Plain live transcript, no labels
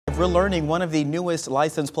we're learning one of the newest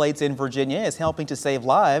license plates in Virginia is helping to save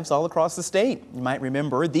lives all across the state. You might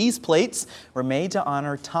remember these plates were made to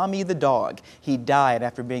honor Tommy the dog. He died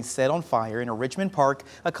after being set on fire in a Richmond park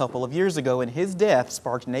a couple of years ago, and his death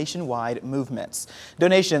sparked nationwide movements.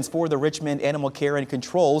 Donations for the Richmond Animal Care and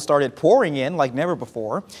Control started pouring in like never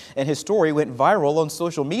before, and his story went viral on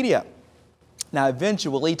social media. Now,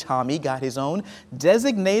 eventually, Tommy got his own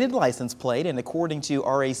designated license plate, and according to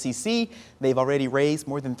RACC, they've already raised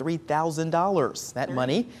more than $3,000. That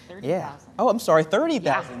money, yeah. Oh, I'm sorry,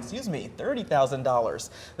 $30,000. Excuse me, $30,000.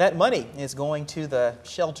 That money is going to the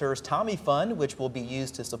shelter's Tommy Fund, which will be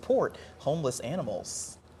used to support homeless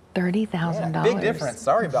animals. $30,000. Yeah, big difference.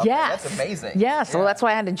 Sorry about that. That's amazing. Yes, well, that's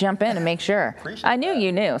why I had to jump in and make sure. Appreciate I knew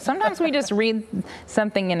you knew. Sometimes we just read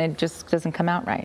something and it just doesn't come out right.